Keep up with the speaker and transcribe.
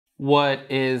What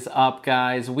is up,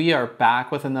 guys? We are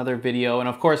back with another video, and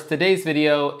of course today's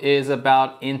video is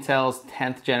about Intel's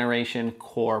 10th generation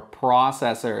core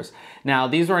processors. Now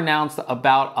these were announced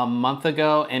about a month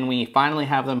ago and we finally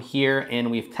have them here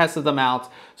and we've tested them out.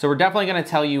 So we're definitely going to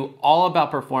tell you all about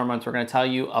performance. We're going to tell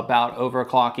you about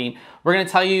overclocking. We're going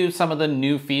to tell you some of the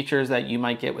new features that you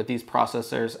might get with these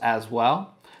processors as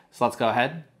well. So let's go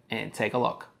ahead and take a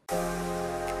look.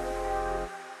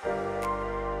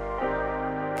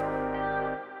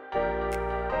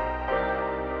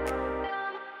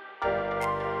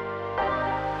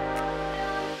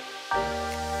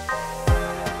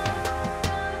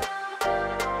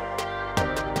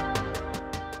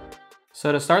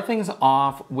 So to start things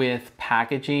off with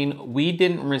packaging, we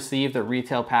didn't receive the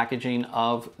retail packaging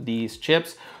of these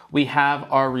chips. We have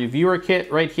our reviewer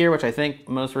kit right here, which I think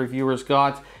most reviewers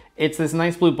got. It's this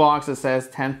nice blue box that says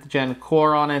 10th gen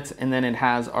core on it, and then it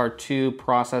has our two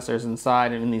processors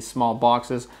inside and in these small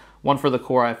boxes, one for the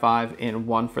Core i5 and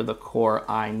one for the Core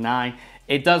i9.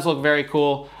 It does look very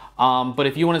cool, but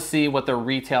if you want to see what the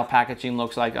retail packaging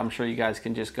looks like, I'm sure you guys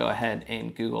can just go ahead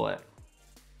and Google it.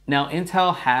 Now,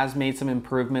 Intel has made some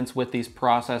improvements with these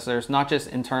processors, not just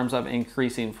in terms of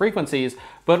increasing frequencies,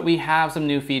 but we have some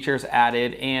new features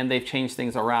added and they've changed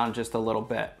things around just a little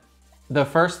bit. The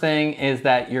first thing is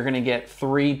that you're going to get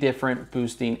 3 different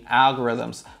boosting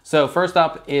algorithms. So first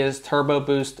up is Turbo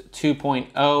Boost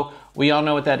 2.0. We all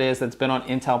know what that is. That's been on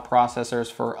Intel processors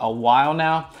for a while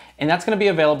now, and that's going to be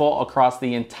available across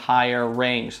the entire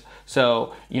range.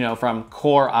 So, from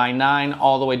Core i9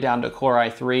 all the way down to Core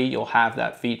i3, you'll have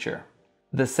that feature.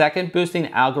 The second boosting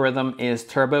algorithm is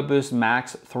Turbo Boost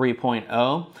Max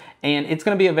 3.0, and it's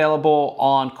going to be available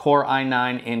on Core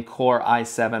i9 and Core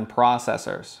i7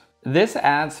 processors. This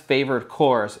adds favored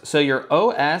cores, so your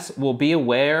OS will be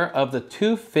aware of the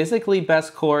 2 physically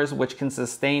best cores which can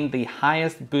sustain the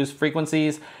highest boost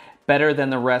frequencies better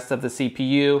than the rest of the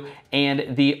CPU,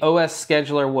 and the OS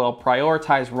scheduler will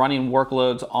prioritize running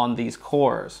workloads on these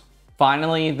cores.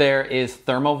 Finally, there is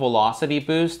thermal velocity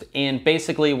boost, and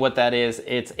basically what that is,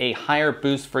 it's a higher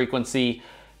boost frequency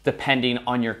depending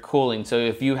on your cooling. So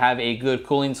if you have a good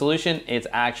cooling solution, it's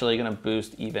actually going to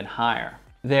boost even higher.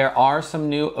 There are some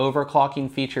new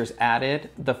overclocking features added.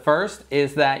 The first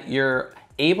is that you're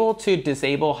able to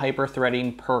disable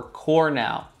hyperthreading per core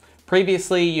now.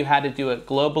 Previously, you had to do it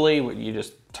globally, where you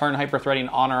just turn hyperthreading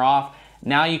on or off.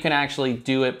 Now you can actually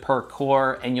do it per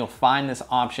core, and you'll find this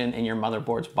option in your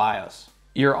motherboard's BIOS.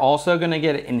 You're also going to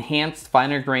get enhanced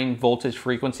finer grain voltage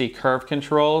frequency curve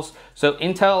controls. So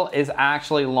Intel is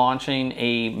actually launching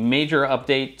a major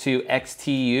update to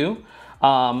XTU,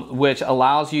 which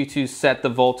allows you to set the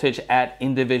voltage at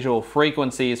individual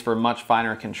frequencies for much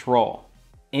finer control.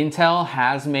 Intel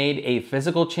has made a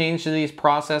physical change to these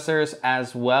processors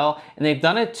as well, and they've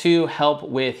done it to help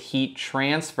with heat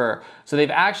transfer. So they've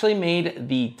actually made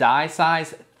the die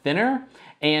size thinner,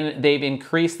 and they've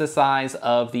increased the size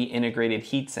of the integrated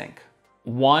heatsink.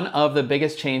 One of the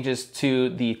biggest changes to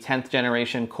the 10th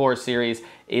generation Core series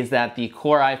is that the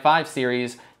Core i5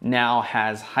 series now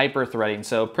has hyperthreading.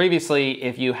 So previously,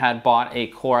 if you had bought a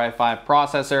Core i5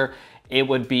 processor, it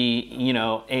would be,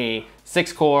 a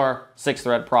 6-core,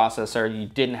 6-thread processor. You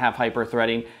didn't have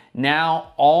hyperthreading.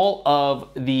 Now, all of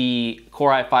the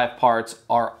Core i5 parts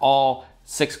are all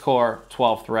 6-core,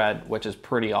 12-thread, which is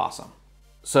pretty awesome.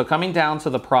 So coming down to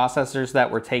the processors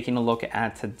that we're taking a look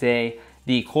at today,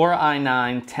 the Core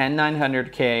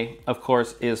i9-10900K, of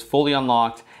course, is fully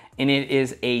unlocked, and it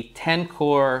is a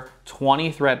 10-core,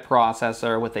 20-thread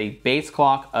processor with a base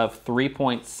clock of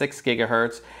 3.6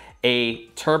 gigahertz, a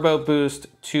Turbo Boost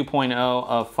 2.0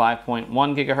 of 5.1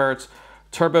 gigahertz,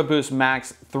 Turbo Boost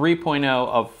Max 3.0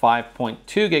 of 5.2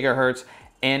 gigahertz,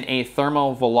 and a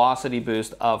thermal velocity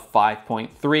boost of 5.3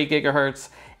 gigahertz.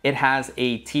 It has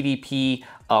a TDP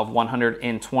of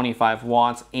 125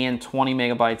 watts and 20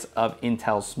 megabytes of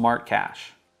Intel Smart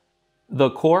Cache. The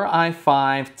Core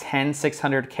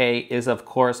i5-10600K is of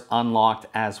course unlocked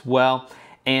as well,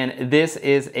 and this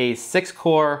is a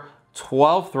 6-core,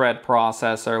 12-thread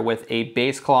processor with a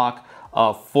base clock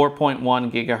of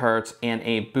 4.1 gigahertz and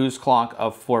a boost clock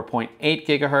of 4.8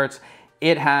 gigahertz.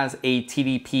 It has a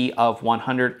TDP of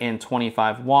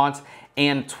 125 watts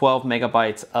and 12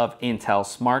 megabytes of Intel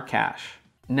Smart Cache.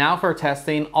 Now for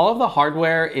testing, all of the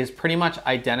hardware is pretty much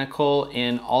identical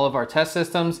in all of our test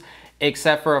systems,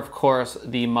 except for, of course,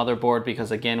 the motherboard,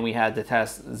 because again, we had to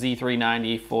test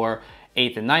Z390 for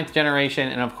 8th and 9th generation,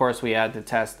 and of course we had to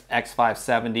test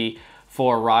X570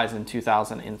 for Ryzen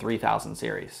 2000 and 3000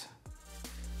 series.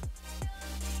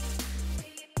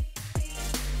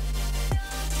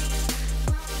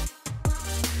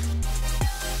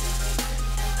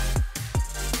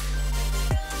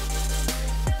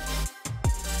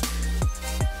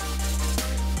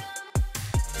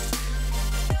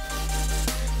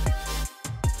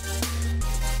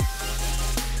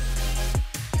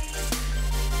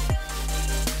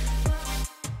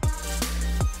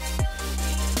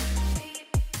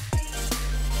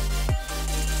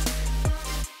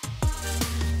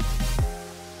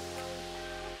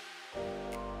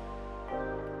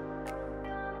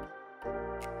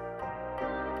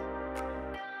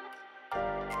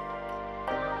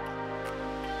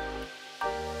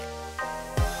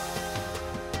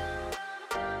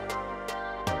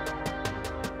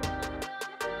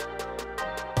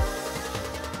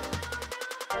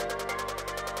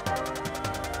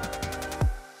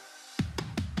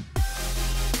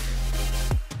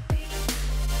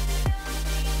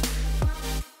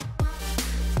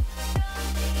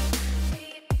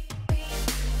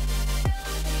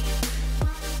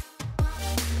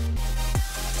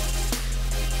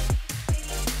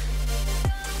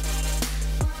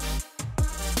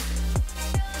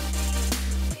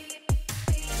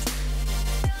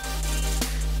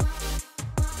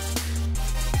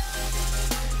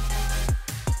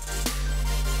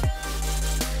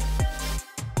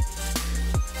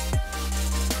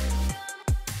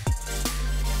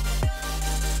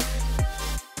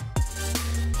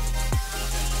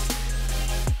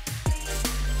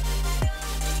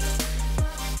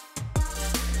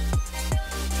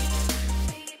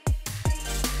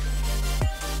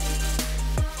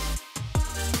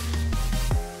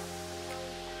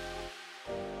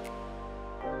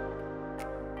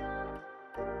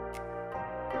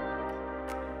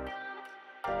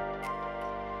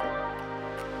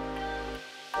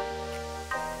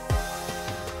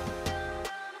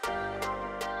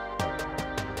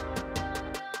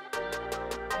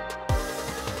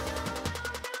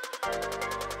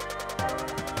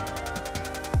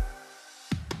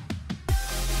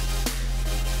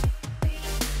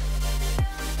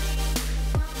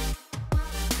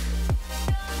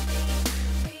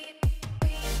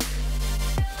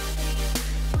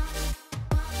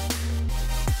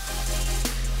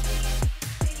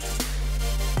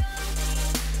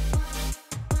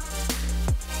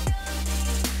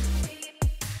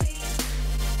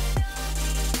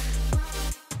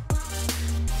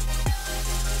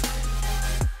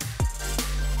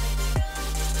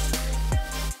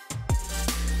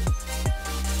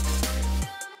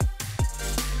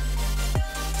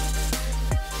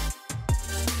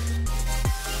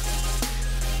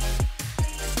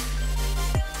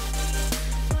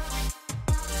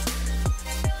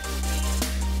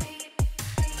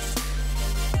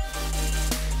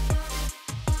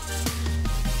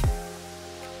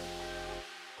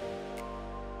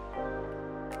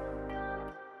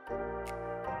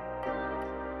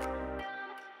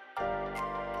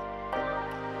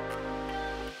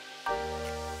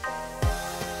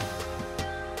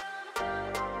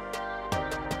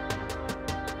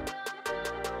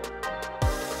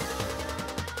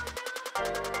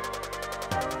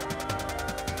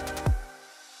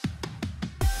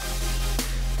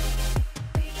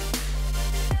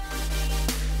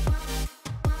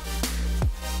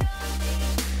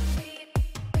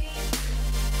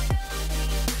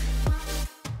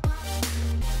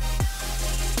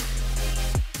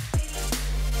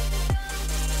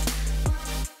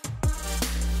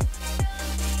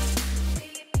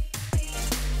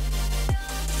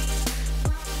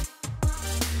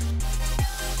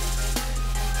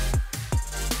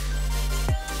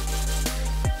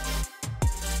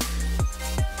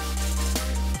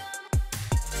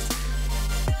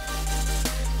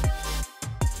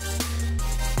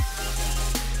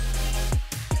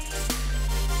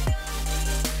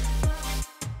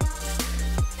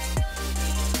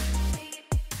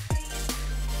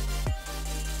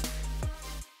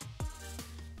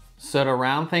 So to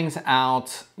round things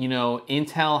out, you know,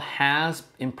 Intel has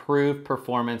improved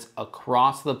performance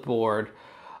across the board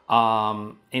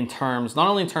in terms, not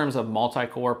only in terms of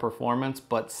multi-core performance,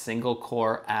 but single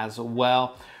core as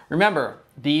well. Remember,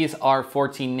 these are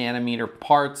 14 nanometer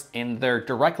parts and they're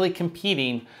directly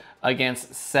competing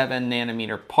against 7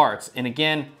 nanometer parts. And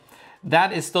again,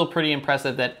 that is still pretty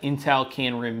impressive that Intel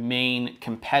can remain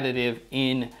competitive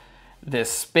in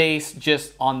this space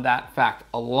just on that fact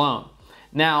alone.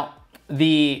 Now,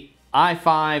 the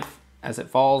i5, as it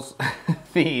falls,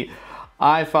 the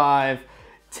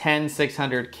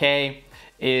i5-10600K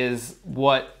is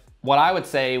what I would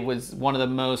say was one of the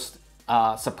most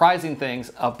surprising things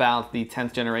about the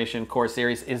 10th generation Core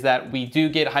series is that we do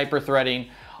get hyper-threading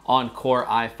on Core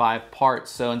i5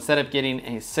 parts. So instead of getting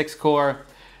a 6-core,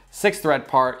 6-thread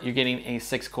part, you're getting a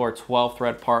 6-core,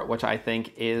 12-thread part, which I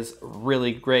think is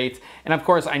really great. And of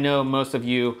course, I know most of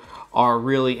you are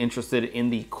really interested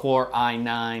in the Core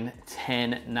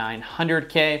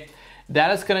i9-10900K.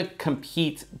 That is going to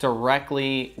compete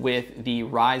directly with the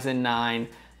Ryzen 9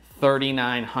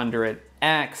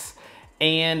 3900X.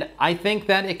 And I think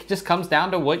that it just comes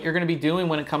down to what you're going to be doing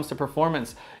when it comes to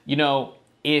performance. You know,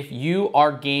 if you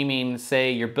are gaming,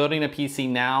 say you're building a PC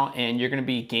now and you're going to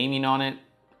be gaming on it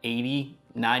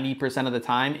 80–90% of the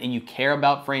time, and you care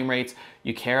about frame rates,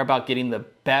 you care about getting the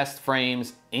best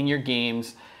frames in your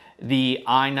games, the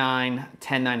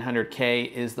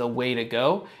i9-10900K is the way to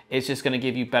go. It's just going to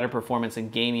give you better performance in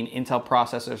gaming. Intel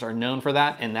processors are known for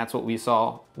that, and that's what we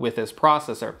saw with this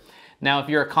processor. Now, if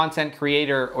you're a content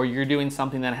creator or you're doing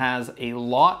something that has a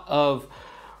lot of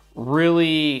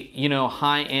really,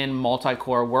 high-end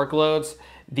multi-core workloads,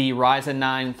 the Ryzen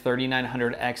 9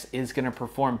 3900X is going to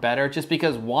perform better just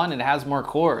because, one, it has more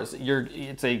cores.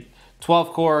 It's a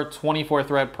 12-core,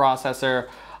 24-thread processor,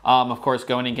 of course,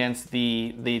 going against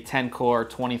the 10-core,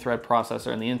 20-thread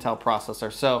processor and the Intel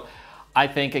processor. So I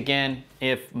think, again,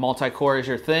 if multi-core is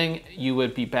your thing, you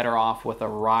would be better off with a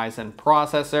Ryzen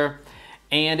processor.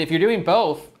 And if you're doing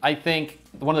both, I think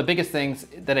one of the biggest things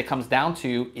that it comes down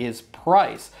to is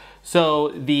price. So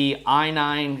the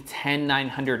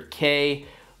i9-10900K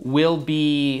will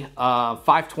be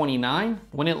 $529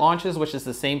 when it launches, which is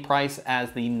the same price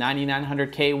as the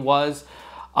 9900K was.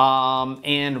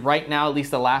 And right now, at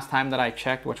least the last time that I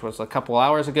checked, which was a couple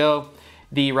hours ago,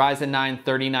 the Ryzen 9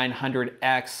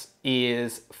 3900X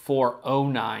is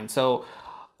 $409. So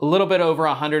a little bit over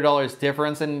 $100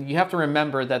 difference. And you have to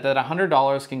remember that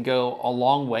 $100 can go a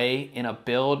long way in a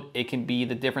build. It can be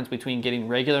the difference between getting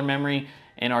regular memory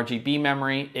and RGB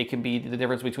memory. It can be the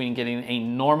difference between getting a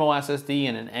normal SSD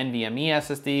and an NVMe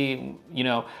SSD,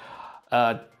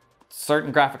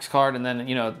 certain graphics card, and then,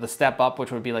 the step up,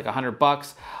 which would be like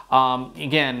 $100.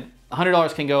 Again,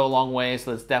 $100 can go a long way,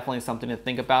 so that's definitely something to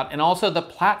think about. And also the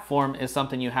platform is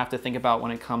something you have to think about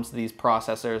when it comes to these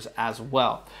processors as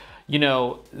well.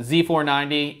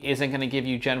 Z490 isn't going to give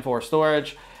you Gen 4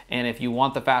 storage, and if you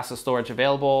want the fastest storage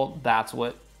available, that's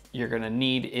what you're going to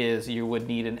need. You would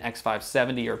need an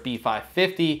X570 or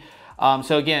B550.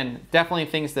 So again, definitely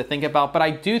things to think about, but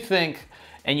I do think,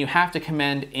 and you have to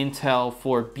commend Intel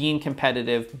for being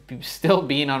competitive, still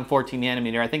being on 14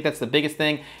 nanometer. I think that's the biggest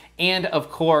thing. And of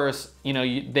course,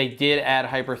 they did add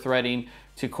hyper-threading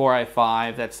to Core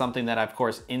i5. That's something that, of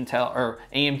course, Intel or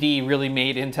AMD really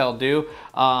made Intel do.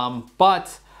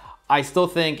 But I still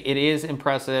think it is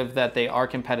impressive that they are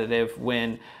competitive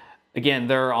when, again,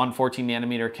 they're on 14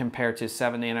 nanometer compared to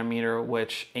 7 nanometer,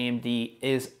 which AMD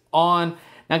is on.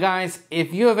 Now, guys,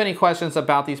 if you have any questions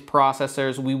about these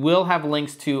processors, we will have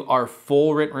links to our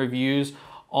full written reviews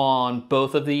on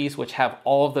both of these, which have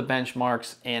all of the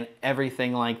benchmarks and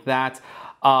everything like that.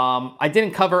 I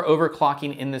didn't cover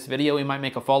overclocking in this video. We might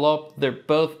make a follow-up. They're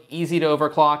both easy to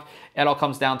overclock. It all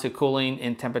comes down to cooling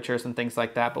and temperatures and things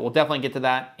like that, but we'll definitely get to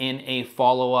that in a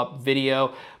follow-up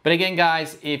video. But again,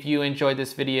 guys, if you enjoyed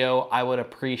this video, I would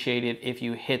appreciate it if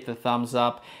you hit the thumbs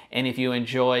up. And if you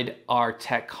enjoyed our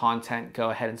tech content, go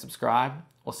ahead and subscribe.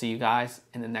 We'll see you guys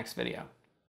in the next video.